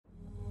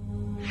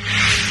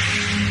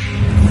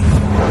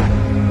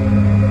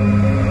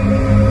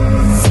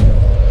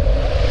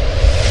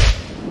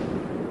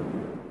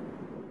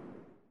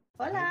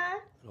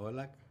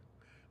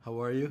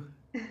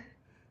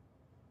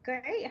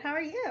Great. How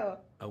are you?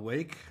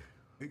 Awake.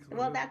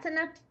 Well, that's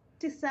enough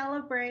to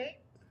celebrate.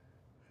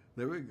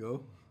 There we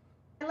go.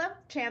 I love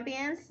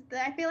Champions.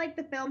 I feel like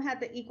the film had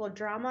the equal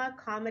drama,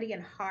 comedy,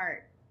 and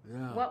heart.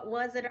 Yeah. What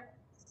was it about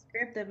the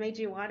script that made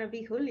you want to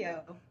be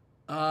Julio?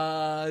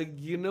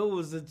 It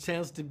was a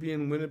chance to be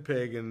in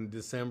Winnipeg in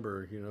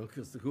December,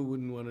 because who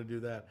wouldn't want to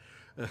do that?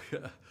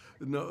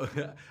 No,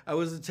 I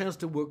was a chance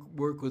to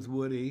work with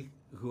Woody,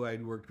 who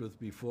I'd worked with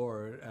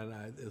before, and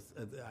I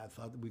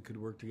thought that we could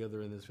work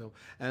together in this film,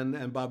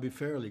 and Bobby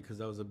Farrelly,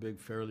 because I was a big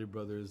Farrelly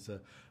brothers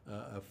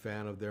a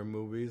fan of their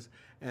movies,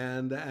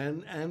 and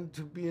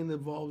to be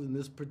involved in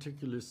this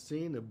particular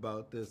scene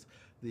about these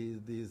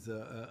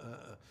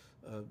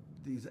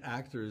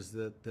actors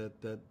that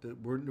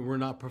were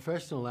not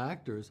professional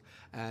actors,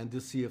 and to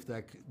see if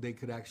they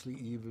could actually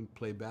even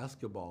play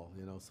basketball.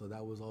 So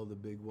that was all the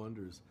big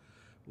wonders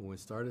when we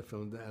started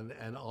film,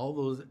 and all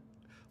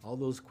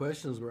those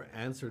questions were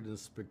answered in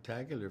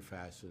spectacular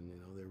fashion.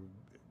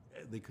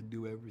 They could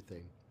do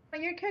everything.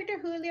 But your character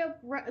Julio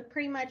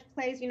pretty much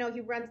plays, he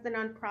runs the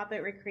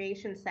nonprofit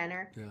recreation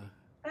center. Yeah,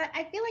 But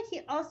I feel like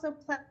he also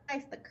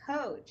plays the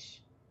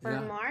coach for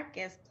yeah.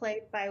 Marcus,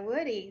 played by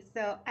Woody.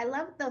 So I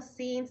love those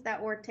scenes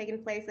that were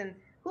taking place in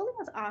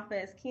Julio's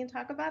office. Can you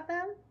talk about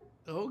them?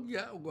 Oh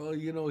yeah, well,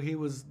 he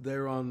was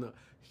there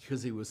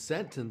because he was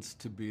sentenced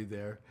to be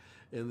there.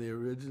 In the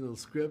original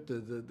script,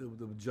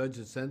 the judge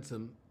that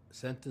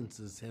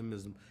sentences him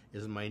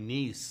is my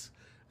niece.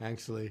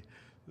 Actually,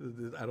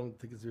 I don't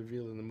think it's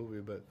revealed in the movie,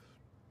 but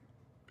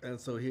and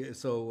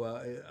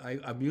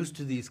I'm used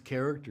to these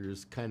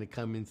characters kind of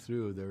coming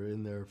through. They're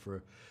in there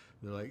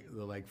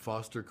they're like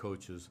foster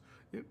coaches.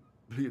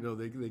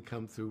 They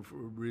come through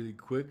really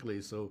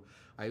quickly. So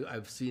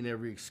I've seen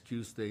every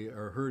excuse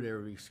heard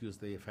every excuse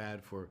they've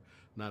had for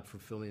not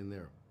fulfilling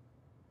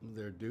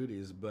their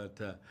duties. But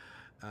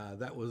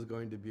that was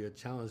going to be a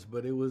challenge.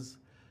 But it was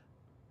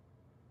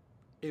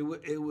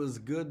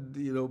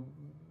good,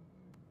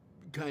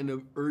 kind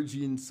of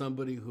urging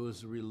somebody who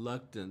is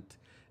reluctant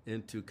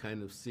into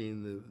kind of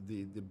seeing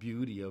the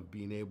beauty of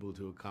being able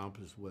to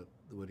accomplish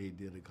what he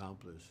did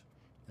accomplish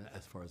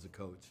as far as a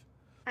coach.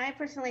 I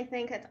personally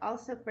think it's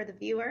also for the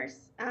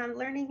viewers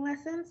learning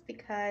lessons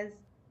because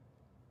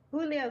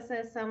Julio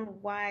says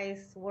some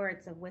wise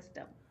words of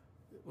wisdom.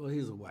 Well,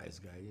 he's a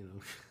wise guy.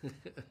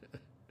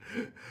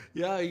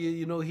 Yeah,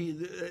 he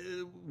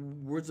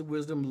words of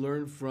wisdom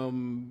learned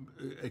from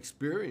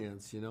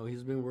experience.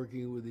 He's been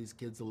working with these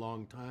kids a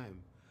long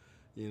time.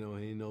 He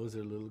knows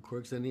their little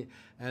quirks,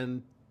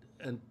 and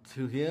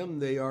to him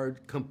they are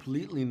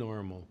completely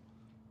normal.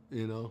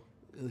 You know,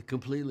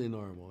 completely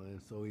normal,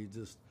 and so he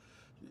just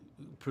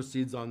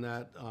proceeds on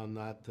that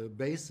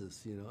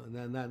basis.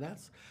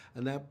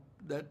 And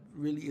that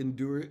really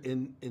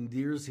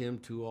endears him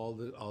to all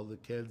the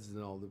kids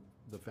and all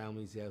the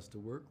families he has to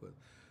work with,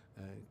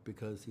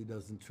 because he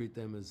doesn't treat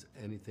them as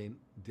anything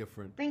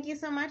different. Thank you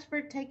so much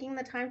for taking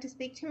the time to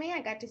speak to me. I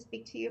got to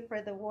speak to you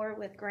for the war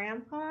with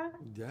Grandpa.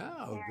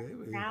 Yeah, And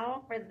baby.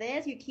 now for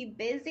this, you keep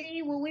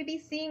busy. Will we be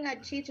seeing a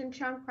Cheech and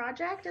Chong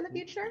project in the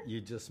future? You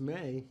just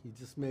may. You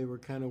just may. We're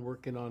kind of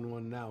working on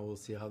one now. We'll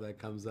see how that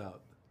comes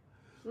out.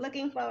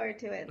 Looking forward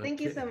to it. Thank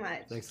you so Okay.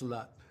 much. Thanks a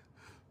lot.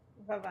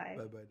 Bye bye.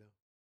 Bye bye now.